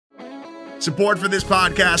Support for this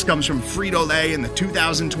podcast comes from Frito-Lay and the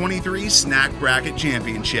 2023 Snack Bracket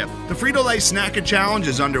Championship. The Frito-Lay Snack Challenge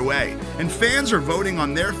is underway, and fans are voting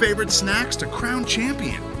on their favorite snacks to crown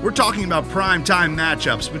champion. We're talking about prime-time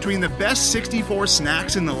matchups between the best 64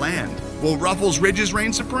 snacks in the land. Will Ruffles Ridges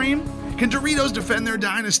reign supreme? Can Doritos defend their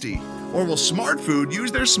dynasty? Or will Smart Food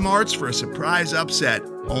use their smarts for a surprise upset?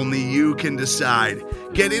 Only you can decide.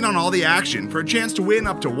 Get in on all the action for a chance to win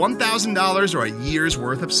up to $1,000 or a year's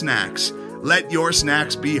worth of snacks. Let your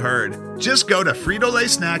snacks be heard. Just go to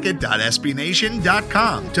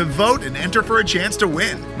fritolaysnacket.sbnation.com to vote and enter for a chance to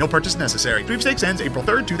win. No purchase necessary. Sweepstakes ends April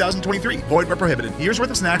 3rd, 2023. Void where prohibited. Year's worth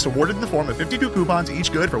of snacks awarded in the form of 52 coupons,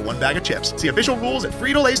 each good for one bag of chips. See official rules at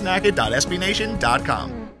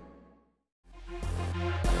fritolaysnacket.sbnation.com.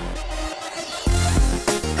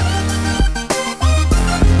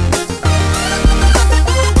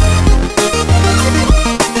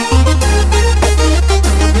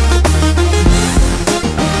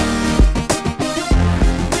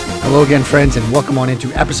 Hello again, friends, and welcome on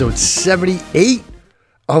into episode 78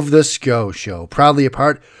 of the Scho Show, proudly a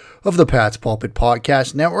part of the Pat's Pulpit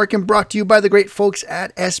Podcast Network and brought to you by the great folks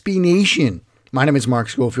at SB Nation. My name is Mark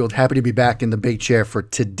Schofield, happy to be back in the big chair for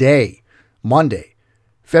today, Monday,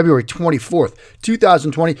 February 24th,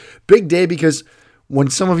 2020. Big day because when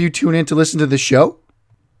some of you tune in to listen to the show,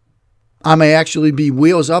 I may actually be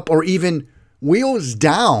wheels up or even wheels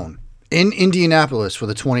down in Indianapolis for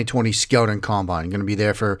the 2020 Scouting Combine. I'm going to be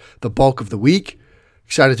there for the bulk of the week.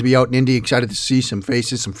 Excited to be out in Indy. Excited to see some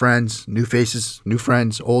faces, some friends, new faces, new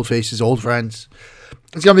friends, old faces, old friends.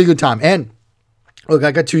 It's going to be a good time. And look,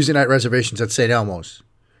 I got Tuesday night reservations at St. Elmo's.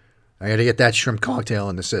 I got to get that shrimp cocktail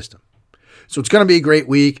in the system. So it's going to be a great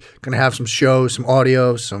week. Going to have some shows, some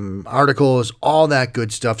audio, some articles, all that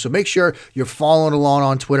good stuff. So make sure you're following along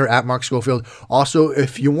on Twitter at Mark Schofield. Also,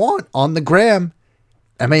 if you want, on the gram,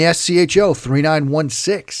 MASCHO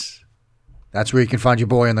 3916. That's where you can find your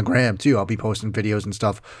boy on the gram too. I'll be posting videos and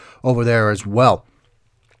stuff over there as well.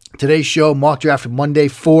 Today's show, Mock Draft Monday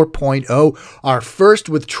 4.0. Our first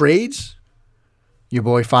with trades. Your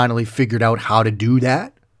boy finally figured out how to do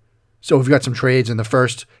that. So we've got some trades in the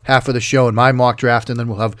first half of the show in my mock draft, and then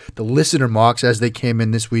we'll have the listener mocks as they came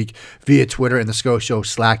in this week via Twitter and the Scho Show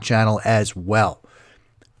Slack channel as well.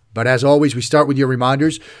 But as always, we start with your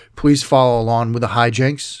reminders. Please follow along with the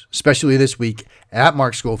hijinks, especially this week, at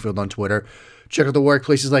Mark Schofield on Twitter. Check out the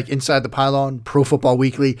workplaces like Inside the Pylon, Pro Football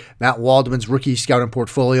Weekly, Matt Waldman's Rookie Scouting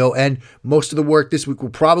Portfolio, and most of the work this week will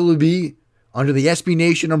probably be under the SB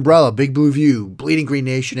Nation umbrella, Big Blue View, Bleeding Green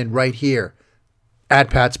Nation, and right here at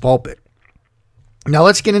Pat's Pulpit. Now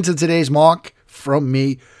let's get into today's mock from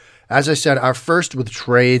me. As I said, our first with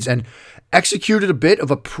trades, and executed a bit of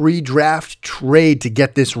a pre-draft trade to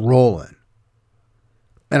get this rolling.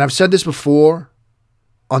 And I've said this before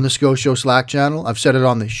on the Scho Show Slack channel. I've said it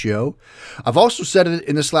on this show. I've also said it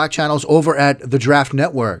in the Slack channels over at the Draft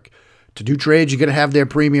Network. To do trades, you're going to have their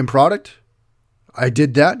premium product. I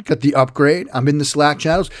did that, got the upgrade. I'm in the Slack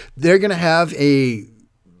channels. They're going to have a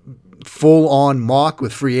full-on mock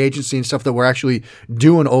with free agency and stuff that we're actually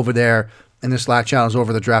doing over there in the Slack channels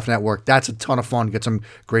over the Draft Network. That's a ton of fun. Get some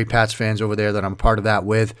great Pats fans over there that I'm part of that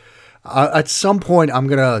with. At some point, I'm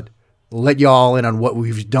going to let y'all in on what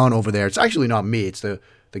we've done over there. It's actually not me. It's the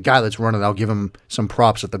guy that's running it. I'll give him some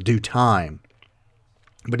props at the due time.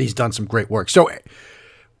 But he's done some great work. So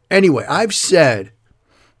anyway, I've said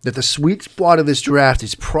that the sweet spot of this draft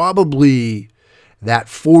is probably that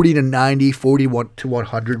 40 to 90, 41 to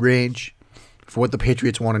 100 range for what the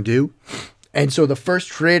Patriots want to do. And so the first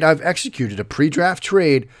trade I've executed, a pre-draft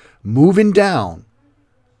trade, moving down,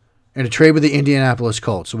 and a trade with the Indianapolis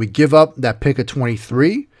Colts. So we give up that pick at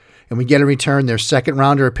 23, and we get in return their second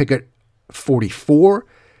rounder, a pick at 44,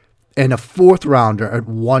 and a fourth rounder at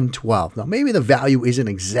 112. Now, maybe the value isn't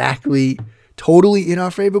exactly totally in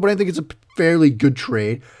our favor, but I think it's a fairly good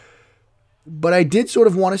trade. But I did sort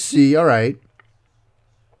of want to see, all right,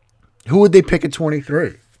 who would they pick at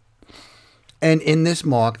 23? And in this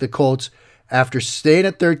mock, the Colts, after staying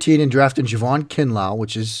at 13 and drafting Javon Kinlaw,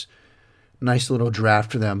 which is a nice little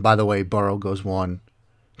draft for them. By the way, Burrow goes 1,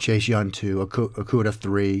 Chase Young 2, Okuda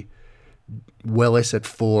 3, Willis at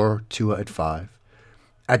 4, Tua at 5.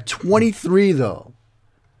 At 23, though,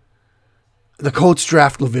 the Colts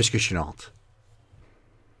draft Laviska Shenault.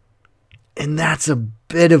 And that's a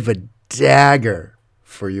bit of a dagger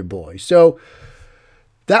for your boy. So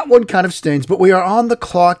that one kind of stings, but we are on the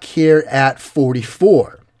clock here at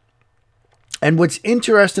 44. And what's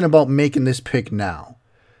interesting about making this pick now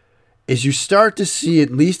is you start to see,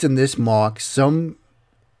 at least in this mock, some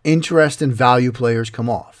interesting value players come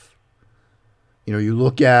off. You know, you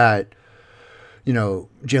look at Jalen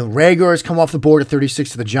Reagor has come off the board at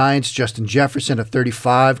 36 to the Giants. Justin Jefferson at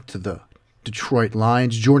 35 to the Detroit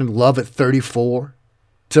Lions. Jordan Love at 34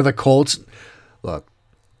 to the Colts. Look,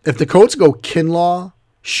 if the Colts go Kinlaw,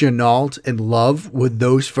 Chenault, and Love with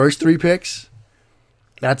those first 3 picks,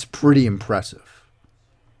 that's pretty impressive.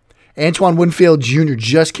 Antoine Winfield Jr.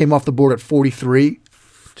 just came off the board at 43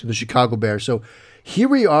 to the Chicago Bears. So here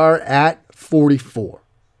we are at 44.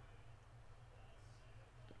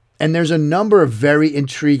 And there's a number of very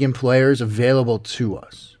intriguing players available to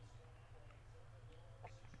us.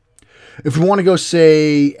 If we want to go,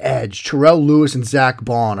 say, edge, Terrell Lewis and Zach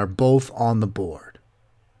Bond are both on the board.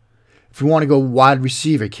 If we want to go wide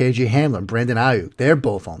receiver, KJ Hamler, Brandon Ayuk, they're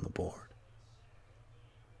both on the board.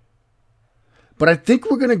 But I think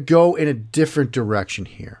we're going to go in a different direction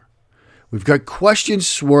here. We've got questions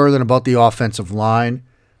swirling about the offensive line,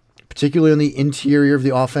 particularly on the interior of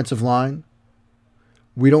the offensive line.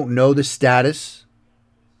 We don't know the status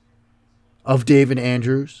of David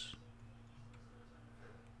Andrews.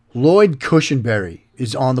 Lloyd Cushenberry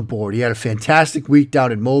is on the board. He had a fantastic week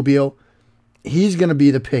down in Mobile. He's going to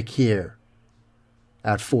be the pick here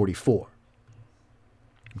at 44.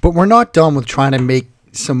 But we're not done with trying to make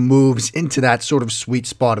some moves into that sort of sweet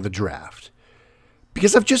spot of the draft,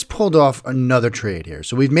 because I've just pulled off another trade here.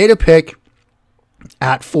 So we've made a pick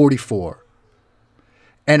at 44.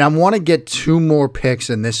 And I want to get 2 more picks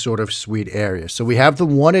in this sort of sweet area. So we have the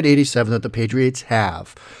one at 87 that the Patriots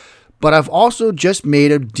have. But I've also just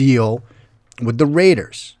made a deal with the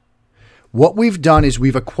Raiders. What we've done is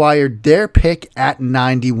we've acquired their pick at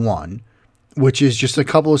 91, which is just a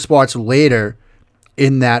couple of spots later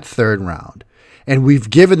in that 3rd round. And we've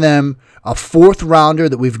given them a 4th rounder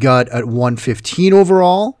that we've got at 115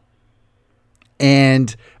 overall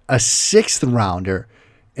and a 6th rounder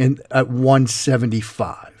at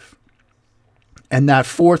 175. And that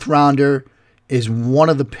 4th rounder is one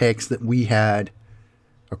of the picks that we had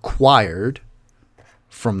acquired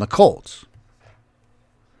from the Colts.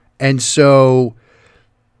 And so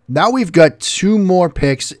now we've got 2 more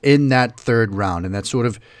picks in that 3rd round, and that's sort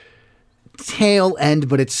of tail end,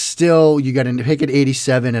 but it's still, you got a pick at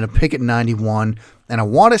 87 and a pick at 91. And I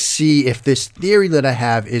want to see if this theory that I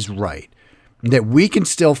have is right, that we can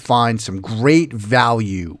still find some great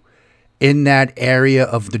value in that area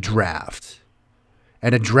of the draft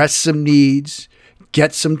and address some needs,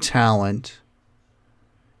 get some talent,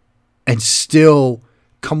 and still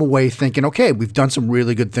come away thinking, okay, we've done some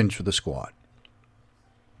really good things for the squad.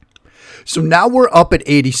 So now we're up at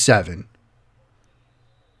 87.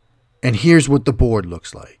 And here's what the board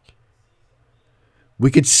looks like. We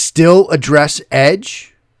could still address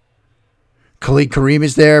edge. Khalid Kareem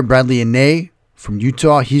is there. Bradley Anae from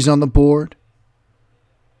Utah, he's on the board.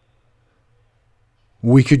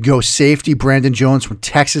 We could go safety. Brandon Jones from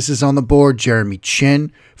Texas is on the board. Jeremy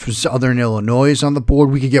Chin from Southern Illinois is on the board.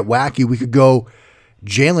 We could get wacky. We could go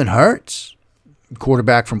Jalen Hurts,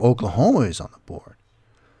 quarterback from Oklahoma, is on the board.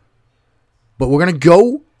 But we're going to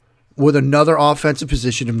go with another offensive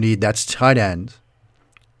position of need. That's tight end.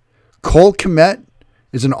 Cole Kmet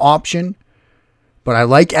is an option, but I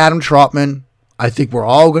like Adam Trautman. I think we're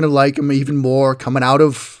all going to like him even more coming out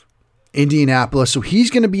of Indianapolis. So he's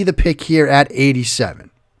going to be the pick here at 87.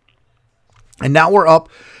 And now we're up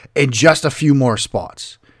in just a few more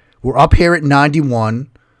spots. We're up here at 91.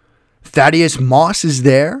 Thaddeus Moss is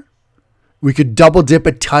there. We could double dip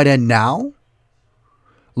at tight end now.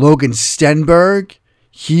 Logan Stenberg,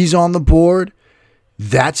 he's on the board.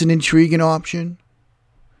 That's an intriguing option.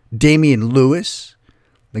 Damian Lewis,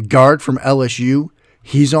 the guard from LSU,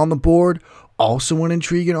 he's on the board. Also an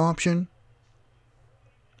intriguing option.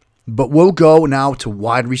 But we'll go now to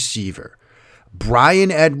wide receiver.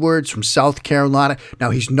 Brian Edwards from South Carolina.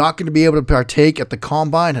 Now, he's not going to be able to partake at the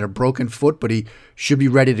combine, had a broken foot, but he should be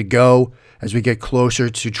ready to go as we get closer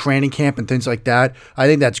to training camp and things like that. I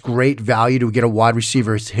think that's great value to get a wide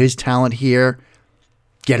receiver. It's his talent here,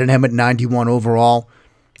 getting him at 91 overall.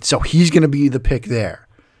 So he's going to be the pick there.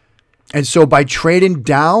 And so by trading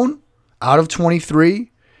down out of 23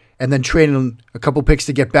 and then trading a couple picks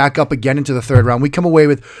to get back up again into the 3rd round, we come away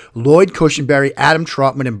with Lloyd Cushenberry, Adam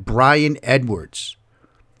Trautman, and Brian Edwards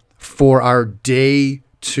for our day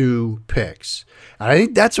 2 picks. And I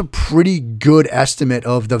think that's a pretty good estimate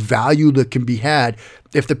of the value that can be had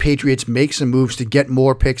if the Patriots make some moves to get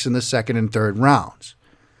more picks in the 2nd and 3rd rounds.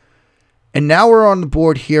 And now we're on the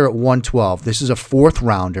board here at 112. This is a 4th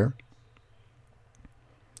rounder.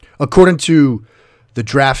 According to the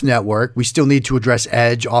Draft Network, we still need to address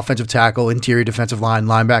edge, offensive tackle, interior defensive line,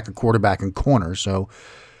 linebacker, quarterback, and corner. So,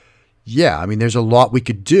 yeah, I mean, there's a lot we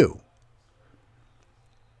could do.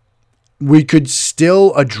 We could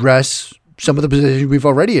still address some of the positions we've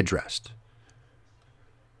already addressed.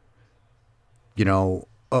 You know,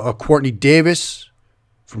 Courtney Davis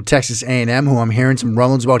from Texas A&M, who I'm hearing some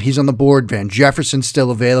rumblings about. He's on the board. Van Jefferson's still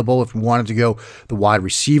available if we wanted to go the wide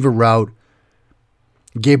receiver route.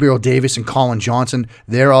 Gabriel Davis and Colin Johnson,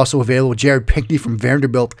 they're also available. Jared Pinkney from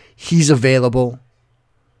Vanderbilt, he's available.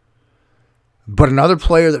 But another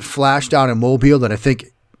player that flashed out in Mobile that I think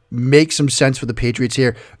makes some sense for the Patriots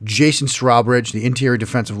here, Jason Strawbridge, the interior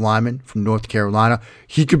defensive lineman from North Carolina.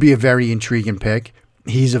 He could be a very intriguing pick.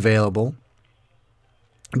 He's available.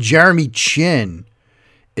 Jeremy Chin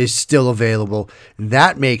is still available.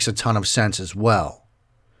 That makes a ton of sense as well.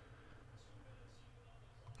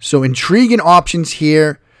 So intriguing options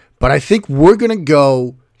here, but I think we're going to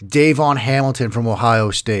go Davon Hamilton from Ohio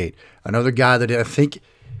State. Another guy that I think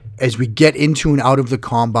as we get into and out of the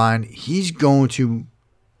combine, he's going to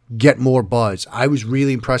get more buzz. I was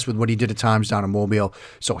really impressed with what he did at times down in Mobile.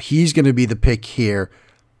 So he's going to be the pick here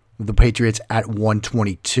with the Patriots at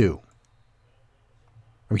 122.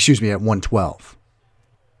 Excuse me, at 112.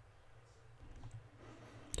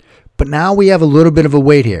 But now we have a little bit of a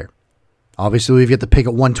wait here. Obviously, we've got the pick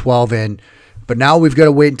at 112 in, but now we've got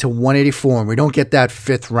to wait until 184, and we don't get that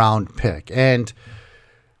 5th round pick. And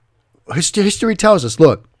history tells us,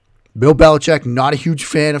 look, Bill Belichick, not a huge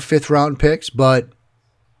fan of 5th round picks, but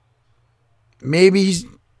maybe he's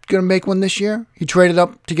going to make one this year. He traded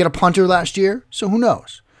up to get a punter last year, so who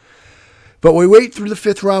knows? But we wait through the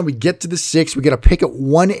 5th round, we get to the 6th, we get a pick at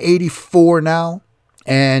 184 now,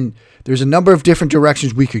 and there's a number of different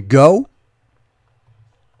directions we could go.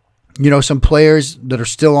 You know, some players that are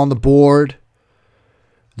still on the board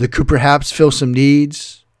that could perhaps fill some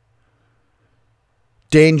needs.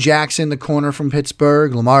 Dane Jackson, the corner from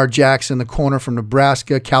Pittsburgh. Lamar Jackson, the corner from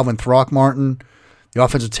Nebraska. Calvin Throckmorton, the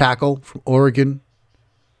offensive tackle from Oregon.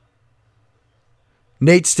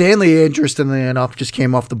 Nate Stanley, interestingly enough, just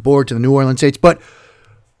came off the board to the New Orleans Saints. But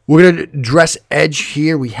we're going to address edge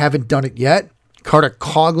here. We haven't done it yet. Carter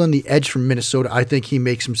Coughlin, the edge from Minnesota. I think he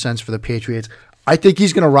makes some sense for the Patriots. I think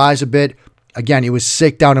he's going to rise a bit. Again, he was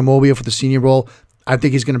sick down in Mobile for the Senior Bowl. I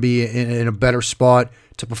think he's going to be in a better spot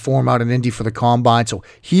to perform out in Indy for the Combine. So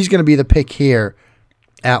he's going to be the pick here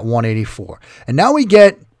at 184. And now we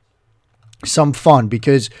get some fun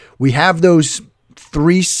because we have those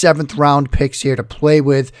 3 7th round picks here to play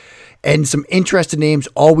with. And some interesting names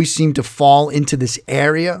always seem to fall into this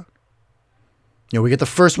area. You know, we get the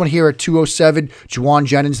first one here at 207. Juwan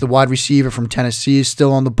Jennings, the wide receiver from Tennessee, is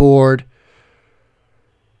still on the board.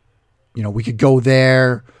 You know, we could go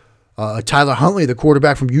there. Tyler Huntley, the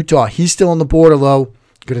quarterback from Utah, he's still on the board, although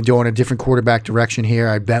going to go in a different quarterback direction here,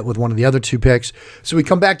 I bet, with one of the other 2 picks. So we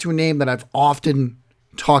come back to a name that I've often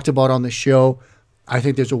talked about on the show. I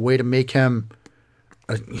think there's a way to make him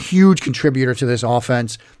a huge contributor to this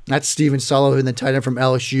offense. That's Steven Sullivan, the tight end from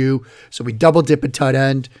LSU. So we double dip at tight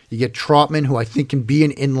end. You get Trotman, who I think can be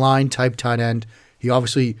an inline type tight end. He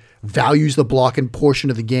obviously values the blocking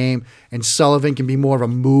portion of the game, and Sullivan can be more of a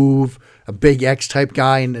move, a big X type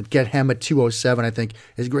guy, and get him at 207, I think,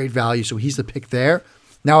 is great value. So he's the pick there.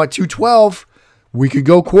 Now at 212, we could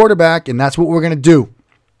go quarterback, and that's what we're going to do.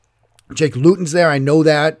 Jake Luton's there, I know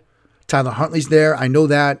that. Tyler Huntley's there, I know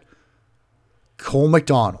that. Cole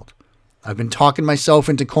McDonald. I've been talking myself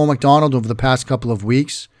into Cole McDonald over the past couple of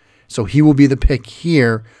weeks, so he will be the pick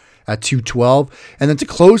here at 212. And then to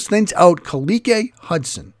close things out, Kalike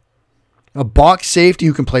Hudson, a box safety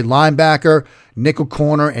who can play linebacker, nickel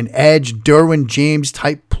corner, and edge, Derwin James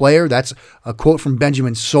type player. That's a quote from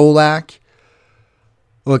Benjamin Solak.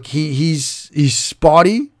 Look, he's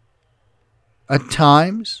spotty at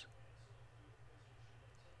times,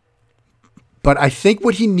 but I think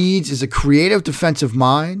what he needs is a creative defensive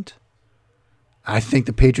mind. I think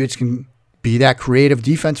the Patriots can be that creative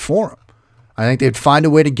defense for him. I think they'd find a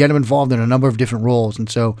way to get him involved in a number of different roles, and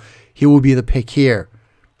so he will be the pick here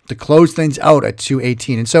to close things out at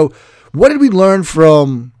 218. And so what did we learn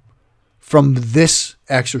from this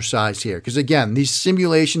exercise here? Because again, these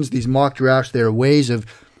simulations, these mock drafts, they're ways of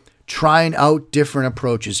trying out different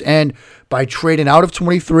approaches. And by trading out of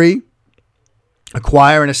 23,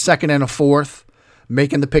 acquiring a 2nd and a 4th,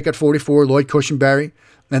 making the pick at 44, Lloyd Cushenberry,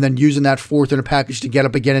 and then using that 4th in a package to get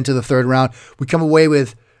up again into the 3rd round, we come away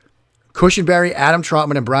with Cushenberry, Adam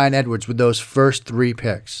Trotman, and Brian Edwards with those first 3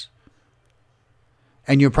 picks.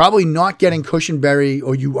 And you're probably not getting Cushenberry,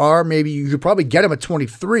 or you are, maybe you could probably get him at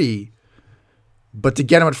 23, but to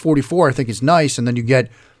get him at 44, I think is nice. And then you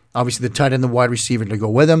get, obviously, the tight end, the wide receiver to go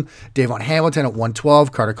with him. Davon Hamilton at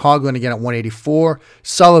 112, Carter Coughlin again at 184,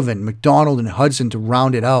 Sullivan, McDonald, and Hudson to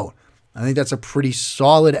round it out. I think that's a pretty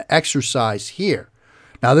solid exercise here.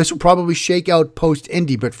 Now, this will probably shake out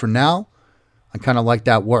post-Indy, but for now, I kind of like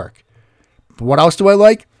that work. But what else do I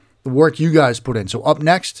like? The work you guys put in. So up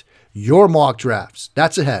next, your mock drafts.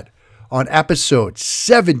 That's ahead on episode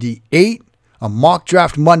 78, a Mock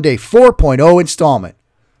Draft Monday 4.0 installment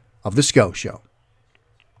of The Scho Show.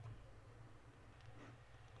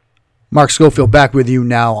 Mark Schofield back with you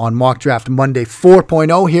now on Mock Draft Monday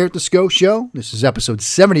 4.0 here at The Scho Show. This is episode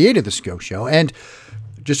 78 of The Scho Show. And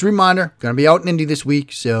just a reminder, going to be out in Indy this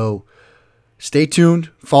week, so stay tuned.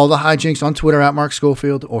 Follow the hijinks on Twitter at Mark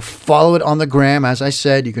Schofield, or follow it on the gram. As I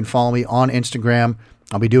said, you can follow me on Instagram.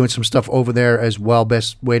 I'll be doing some stuff over there as well.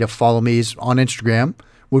 Best way to follow me is on Instagram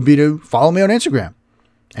would be to follow me on Instagram.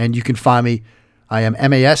 And you can find me. I am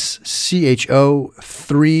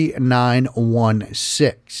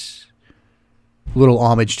MASCHO3916. Little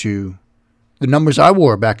homage to the numbers I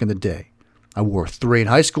wore back in the day. I wore 3 in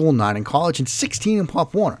high school, 9 in college, and 16 in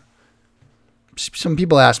Pop Warner. Some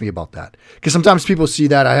people ask me about that because sometimes people see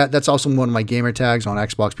that. That's also one of my gamer tags on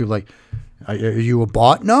Xbox. People are like, are you a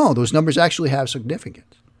bot? No, those numbers actually have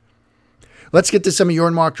significance. Let's get to some of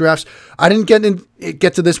your mock drafts. I didn't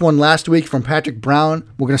get to this one last week from Patrick Brown.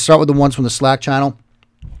 We're going to start with the ones from the Slack channel.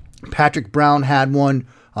 Patrick Brown had one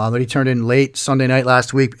that he turned in late Sunday night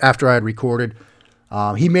last week after I had recorded.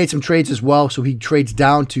 He made some trades as well, so he trades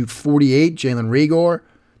down to 48, Jalen Reagor,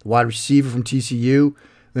 the wide receiver from TCU.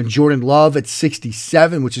 Then Jordan Love at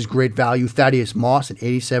 67, which is great value. Thaddeus Moss at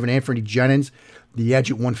 87. Anthony Jennings, the edge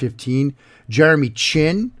at 115. Jeremy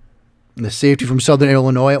Chin, the safety from Southern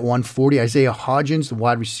Illinois at 140. Isaiah Hodgins, the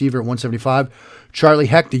wide receiver at 175. Charlie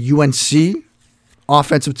Heck, the UNC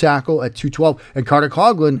offensive tackle at 212. And Carter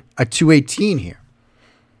Coughlin at 218 here.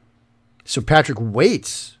 So Patrick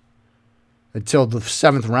waits until the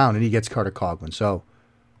 7th round, and he gets Carter Coughlin. So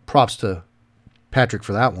props to Patrick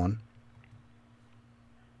for that one.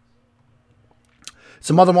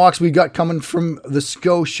 Some other mocks we got coming from the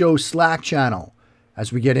Scho Show Slack channel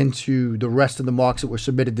as we get into the rest of the mocks that were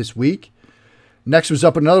submitted this week. Next was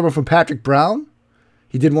up another one from Patrick Brown.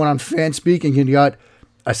 He did one on Fanspeak, and he got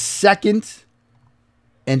a 2nd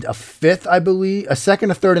and a 5th, I believe. A 2nd,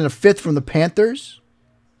 a 3rd, and a 5th from the Panthers.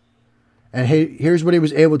 And here's what he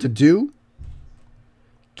was able to do.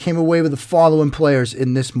 Came away with the following players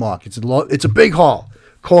in this mock. It's a big haul.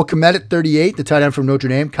 Cole Kmet at 38, the tight end from Notre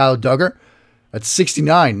Dame. Kyle Duggar at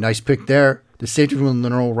 69. Nice pick there. The safety from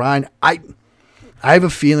Lenore Ryan. I have a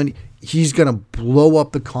feeling he's going to blow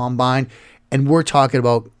up the combine, and we're talking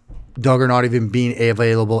about Duggar not even being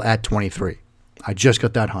available at 23. I just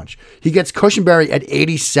got that hunch. He gets Cushenberry at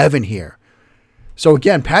 87 here. So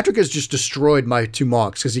again, Patrick has just destroyed my 2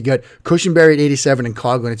 mocks because he got Cushenberry at 87 and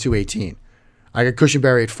Coughlin at 218. I got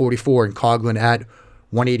Cushenberry at 44 and Coughlin at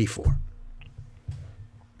 184.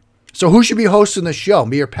 So who should be hosting the show,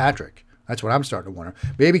 me or Patrick? That's what I'm starting to wonder.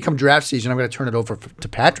 Maybe come draft season, I'm going to turn it over to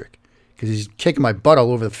Patrick because he's kicking my butt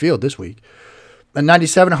all over the field this week. At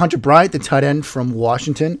 97, Hunter Bryant, the tight end from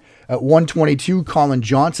Washington. At 122, Colin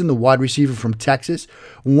Johnson, the wide receiver from Texas.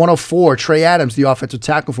 104, Trey Adams, the offensive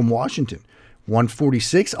tackle from Washington.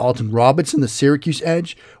 146, Alton Robinson, the Syracuse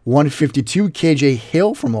edge. 152, KJ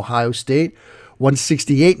Hill from Ohio State.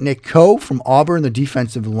 168, Nick Coe from Auburn, the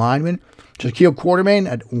defensive lineman. Shaquille Quartermain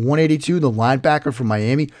at 182, the linebacker from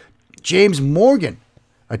Miami. James Morgan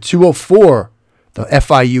at 204, the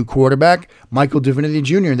FIU quarterback. Michael Divinity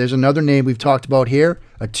Jr., there's another name we've talked about here,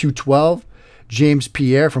 at 212. James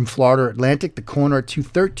Pierre from Florida Atlantic, the corner at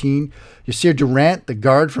 213. Yasir Durant, the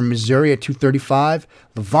guard from Missouri at 235.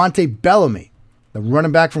 Levante Bellamy, the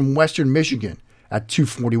running back from Western Michigan at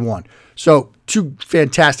 241. So 2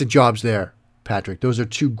 fantastic jobs there, Patrick. Those are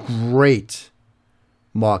 2 great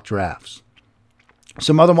mock drafts.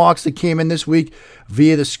 Some other mocks that came in this week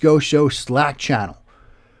via the Scho Show Slack channel.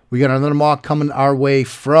 We got another mock coming our way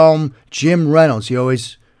from Jim Reynolds. He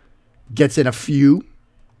always gets in a few.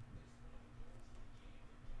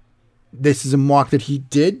 This is a mock that he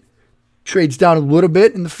did. Trades down a little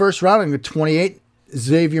bit in the first round. And at 28,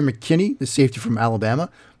 Xavier McKinney, the safety from Alabama.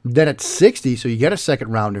 Then at 60, so you get a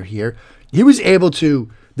second rounder here. He was able to,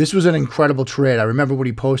 this was an incredible trade. I remember when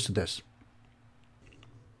he posted this.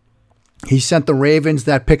 He sent the Ravens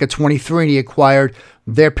that pick at 23, and he acquired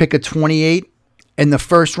their pick at 28 in the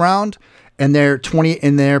first round, and their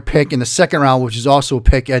pick in the second round, which is also a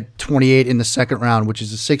pick at 28 in the second round, which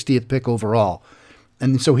is the 60th pick overall.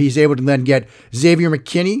 And so he's able to then get Xavier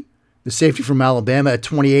McKinney, the safety from Alabama, at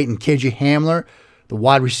 28, and KJ Hamler, the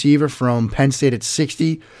wide receiver from Penn State, at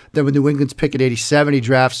 60. Then with New England's pick at 87, he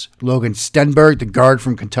drafts Logan Stenberg, the guard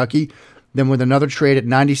from Kentucky. Then with another trade at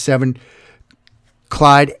 97,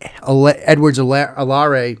 Clyde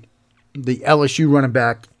Edwards-Helaire, the LSU running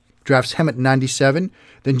back, drafts him at 97.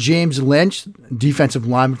 Then James Lynch, defensive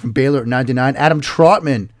lineman from Baylor at 99. Adam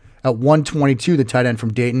Trotman at 122, the tight end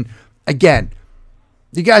from Dayton. Again,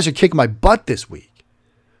 you guys are kicking my butt this week.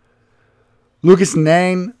 Lucas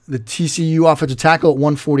Nang, the TCU offensive tackle at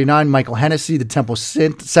 149. Michael Hennessy, the Temple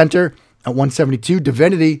center at 172.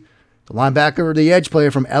 Divinity, the linebacker or the edge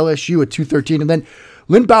player from LSU at 213. And then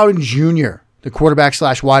Lynn Bowden Jr., the quarterback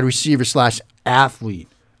 / wide receiver / athlete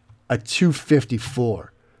at 254.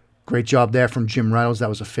 Great job there from Jim Reynolds. That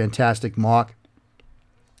was a fantastic mock.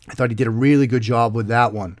 I thought he did a really good job with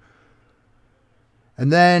that one.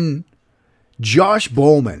 And then Josh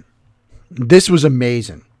Bowman. This was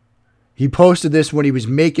amazing. He posted this when he was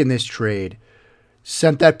making this trade.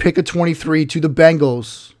 Sent that pick of 23 to the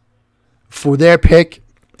Bengals for their pick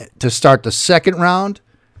to start the second round.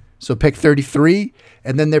 So pick 33.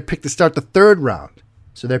 And then their pick to start the third round.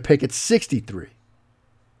 So their pick at 63.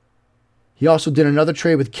 He also did another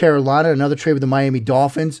trade with Carolina, another trade with the Miami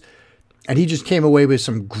Dolphins. And he just came away with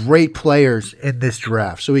some great players in this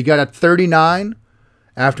draft. So he got at 39,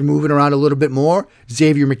 after moving around a little bit more,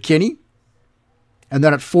 Xavier McKinney. And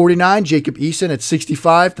then at 49, Jacob Eason. At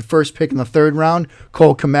 65, the first pick in the third round,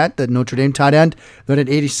 Cole Kmet, the Notre Dame tight end. Then at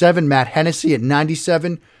 87, Matt Hennessy. At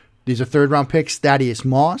 97, these are third-round picks, Thaddeus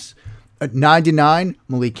Moss. At 99,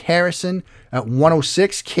 Malik Harrison. At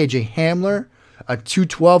 106, KJ Hamler. At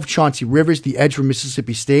 212, Chauncey Rivers, the edge from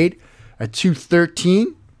Mississippi State. At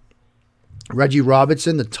 213, Reggie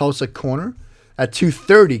Robinson, the Tulsa corner. At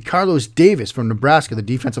 230, Carlos Davis from Nebraska, the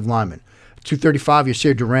defensive lineman. 235,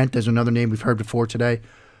 Yasir Durant. There's another name we've heard before today.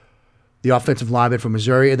 The offensive lineman from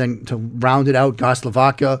Missouri. And then to round it out,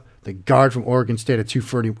 Goslavaca, the guard from Oregon State at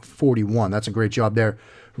 241. That's a great job there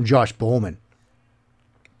from Josh Bowman.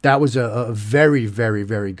 That was a very, very,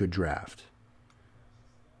 very good draft.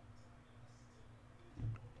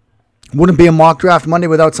 Wouldn't be a mock draft Monday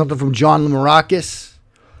without something from John Lamarakis.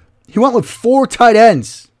 He went with 4 tight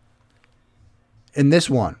ends in this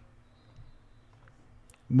one.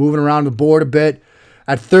 Moving around the board a bit.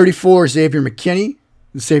 At 34, Xavier McKinney,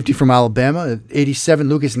 the safety from Alabama. At 87,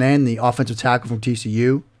 Lucas Nang, the offensive tackle from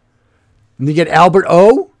TCU. And you get Albert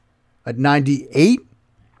O at 98.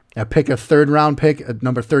 A pick, a third-round pick at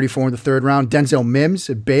number 34 in the third round. Denzel Mims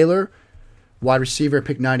at Baylor, wide receiver at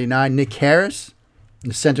pick 99. Nick Harris,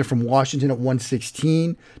 the center from Washington at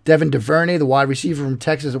 116. Devin DuVernay, the wide receiver from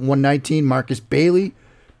Texas at 119. Marcus Bailey,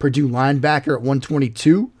 Purdue linebacker at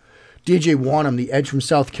 122. DJ Wanham, the edge from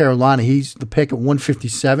South Carolina, he's the pick at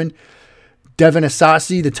 157. Devin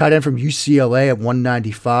Asasi, the tight end from UCLA at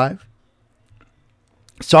 195.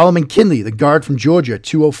 Solomon Kinley, the guard from Georgia at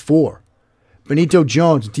 204. Benito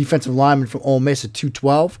Jones, defensive lineman from Ole Miss at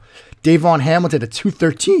 212. Davon Hamilton at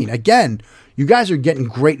 213. Again, you guys are getting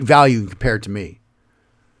great value compared to me.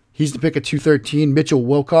 He's the pick at 213. Mitchell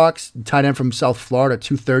Wilcox, tight end from South Florida at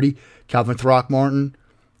 230. Calvin Throckmorton,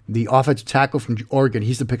 the offensive tackle from Oregon,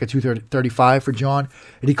 he's the pick at 235 for John.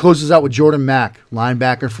 And he closes out with Jordan Mack,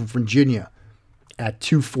 linebacker from Virginia, at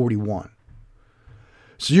 241.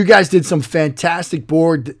 So you guys did some fantastic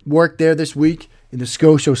board work there this week in the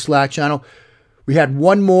Scho Show Slack channel. We had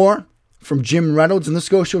one more from Jim Reynolds in the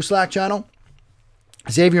Scho Show Slack channel.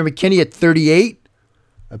 Xavier McKinney at 38,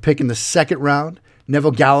 a pick in the second round.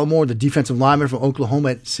 Neville Gallimore, the defensive lineman from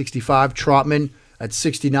Oklahoma at 65. Trotman at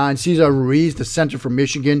 69. Cesar Ruiz, the center from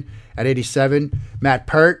Michigan at 87. Matt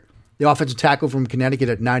Pert, the offensive tackle from Connecticut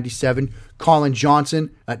at 97. Colin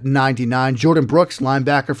Johnson at 99. Jordan Brooks,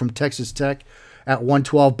 linebacker from Texas Tech at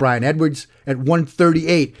 112. Brian Edwards at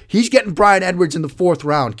 138. He's getting Brian Edwards in the fourth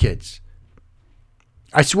round, kids.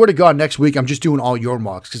 I swear to God, next week I'm just doing all your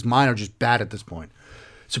mocks because mine are just bad at this point.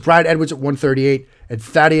 So Brian Edwards at 138 and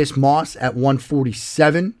Thaddeus Moss at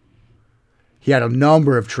 147. He had a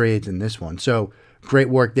number of trades in this one. So great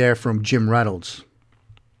work there from Jim Reynolds.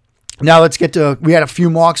 Now let's get to, we had a few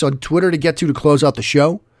mocks on Twitter to get to close out the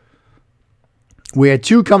show. We had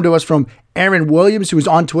 2 come to us from Aaron Williams, who was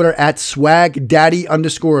on Twitter at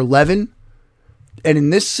swagdaddy_11. And in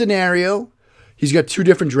this scenario, he's got 2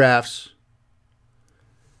 different drafts.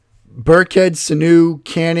 Burkhead, Sanu,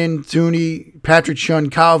 Cannon, Thuney, Patrick Chung,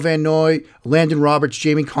 Kyle Van Noy, Landon Roberts,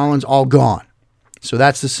 Jamie Collins, all gone. So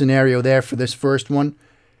that's the scenario there for this first one.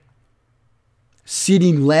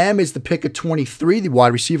 CeeDee Lamb is the pick of 23, the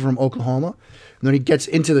wide receiver from Oklahoma. And then he gets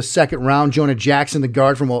into the second round. Jonah Jackson, the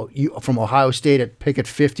guard from Ohio State, at pick at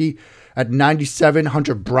 50. At 97,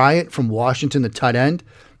 Hunter Bryant from Washington, the tight end.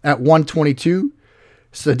 At 122,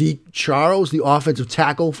 Sadiq Charles, the offensive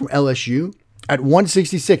tackle from LSU. At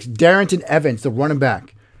 166, Darrington Evans, the running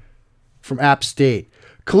back from App State.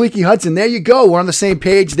 Kaliki Hudson, there you go. We're on the same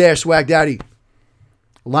page there, Swag Daddy.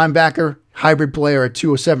 Linebacker, hybrid player at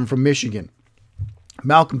 207 from Michigan.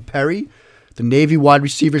 Malcolm Perry, the Navy wide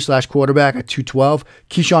receiver / quarterback at 212.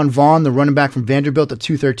 Keyshawn Vaughn, the running back from Vanderbilt at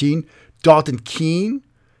 213. Dalton Keene,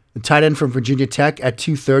 the tight end from Virginia Tech at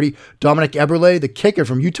 230. Dominic Eberle, the kicker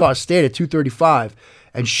from Utah State at 235.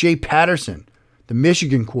 And Shea Patterson, the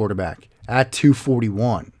Michigan quarterback at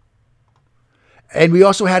 241. And we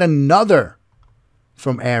also had another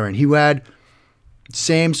from Aaron. He had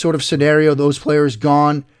same sort of scenario, those players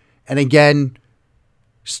gone. And again,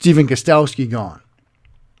 Stephen Gostkowski gone.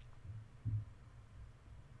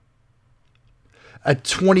 At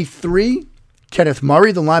 23, Kenneth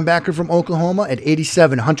Murray, the linebacker from Oklahoma. At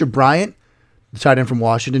 87, Hunter Bryant, the tight end from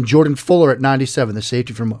Washington. Jordan Fuller at 97, the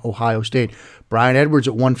safety from Ohio State. Brian Edwards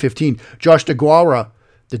at 115. Josh DeGuara,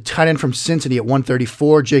 the tight end from Cincinnati at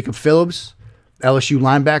 134. Jacob Phillips, LSU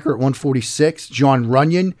linebacker at 146. John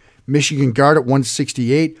Runyon, Michigan guard at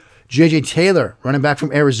 168. J.J. Taylor, running back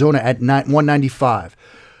from Arizona at 195.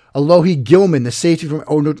 Alohi Gilman, the safety from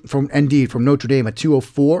Notre Dame at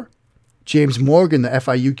 204. James Morgan, the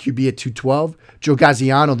FIU QB at 212. Joe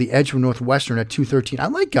Gaziano, the edge from Northwestern at 213. I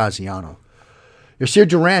like Gaziano. Yasir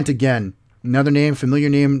Durant, again, another name, familiar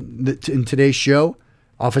name in today's show.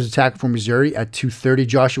 Offensive tackle from Missouri at 230.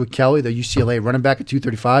 Joshua Kelly, the UCLA running back at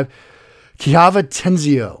 235. Kiava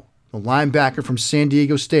Tenzio, the linebacker from San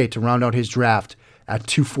Diego State to round out his draft at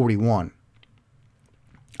 241.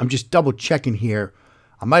 I'm just double checking here.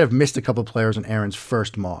 I might have missed a couple players on Aaron's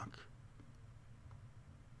first mock.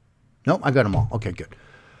 Nope, I got them all. Okay, good.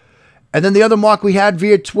 And then the other mock we had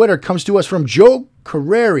via Twitter comes to us from Joe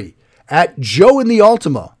Carreri at Joe in the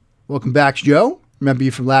Ultima. Welcome back, Joe. Remember you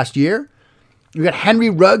from last year. We got Henry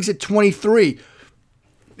Ruggs at 23.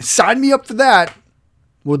 Sign me up for that.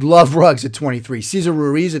 Would love Ruggs at 23. Cesar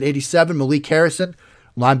Ruiz at 87. Malik Harrison,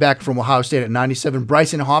 linebacker from Ohio State at 97.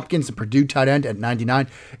 Bryson Hopkins, the Purdue tight end at 99.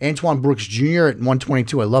 Antoine Brooks Jr. at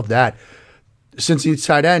 122. I love that. Cincinnati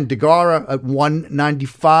tight end, DeGuara at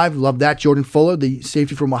 195. Love that. Jordan Fuller, the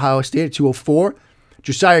safety from Ohio State at 204.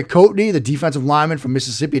 Josiah Coatney, the defensive lineman from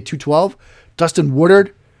Mississippi at 212. Dustin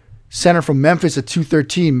Woodard, center from Memphis at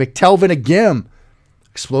 213. McTelvin Agim,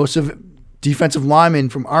 explosive defensive lineman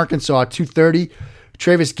from Arkansas at 230.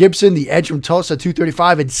 Travis Gibson, the edge from Tulsa at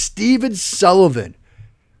 235. And Steven Sullivan,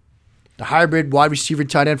 the hybrid wide receiver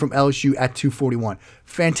tight end from LSU at 241.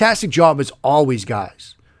 Fantastic job as always,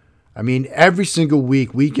 guys. I mean, every single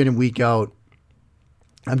week, week in and week out,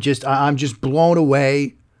 I'm just blown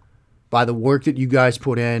away by the work that you guys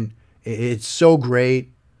put in. It's so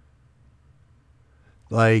great.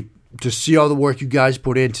 Like, to see all the work you guys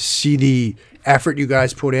put in, to see the effort you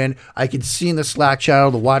guys put in. I can see in the Slack channel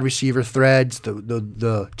the wide receiver threads,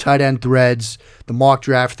 the tight end threads, the mock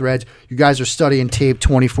draft threads. You guys are studying tape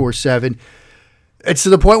 24/7. It's to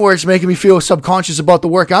the point where it's making me feel subconscious about the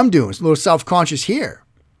work I'm doing. It's a little self-conscious here.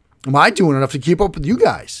 Am I doing enough to keep up with you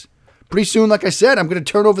guys? Pretty soon, like I said, I'm going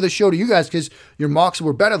to turn over the show to you guys because your mocks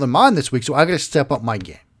were better than mine this week, so I got to step up my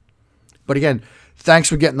game. But again, thanks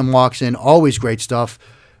for getting the mocks in. Always great stuff.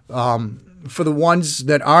 For the ones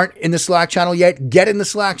that aren't in the Slack channel yet, get in the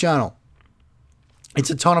Slack channel.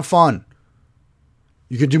 It's a ton of fun.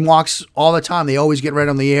 You can do mocks all the time. They always get right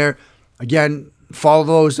on the air. Again, follow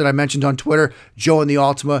those that I mentioned on Twitter. Joe in the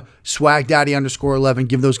Ultima, SwagDaddy_11.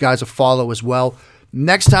 Give those guys a follow as well.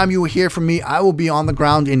 Next time you will hear from me, I will be on the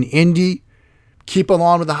ground in Indy. Keep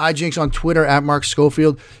along with the hijinks on Twitter at Mark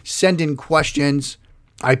Schofield. Send in questions.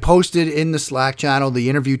 I posted in the Slack channel the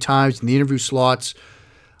interview times and the interview slots.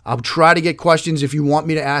 I'll try to get questions. If you want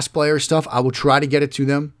me to ask players stuff, I will try to get it to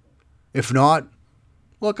them. If not,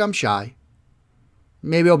 look, I'm shy.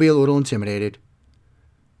 Maybe I'll be a little intimidated.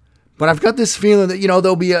 But I've got this feeling that,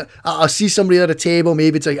 there'll be I'll see somebody at a table.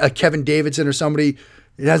 Maybe it's a Kevin Davidson or somebody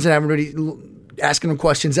that doesn't have anybody asking him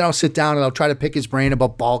questions. Then I'll sit down and I'll try to pick his brain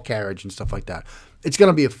about ball carriage and stuff like that. It's going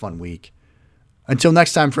to be a fun week. Until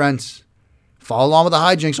next time, friends, follow along with the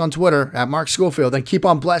hijinks on Twitter at Mark Schofield and keep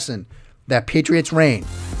on blessing that Patriots reign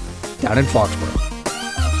down in Foxborough.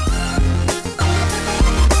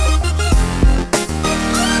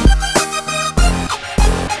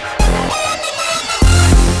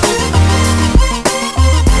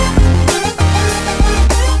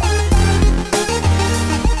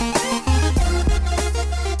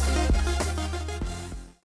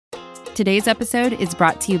 Today's episode is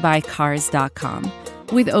brought to you by Cars.com.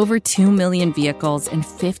 With over 2 million vehicles and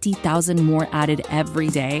 50,000 more added every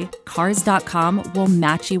day, Cars.com will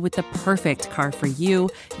match you with the perfect car for you,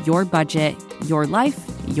 your budget, your life,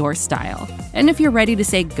 your style. And if you're ready to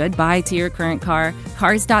say goodbye to your current car,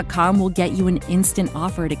 Cars.com will get you an instant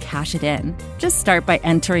offer to cash it in. Just start by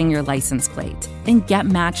entering your license plate and get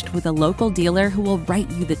matched with a local dealer who will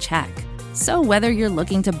write you the check. So whether you're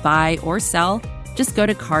looking to buy or sell, Just go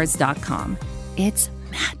to Cars.com. It's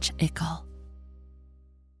magical.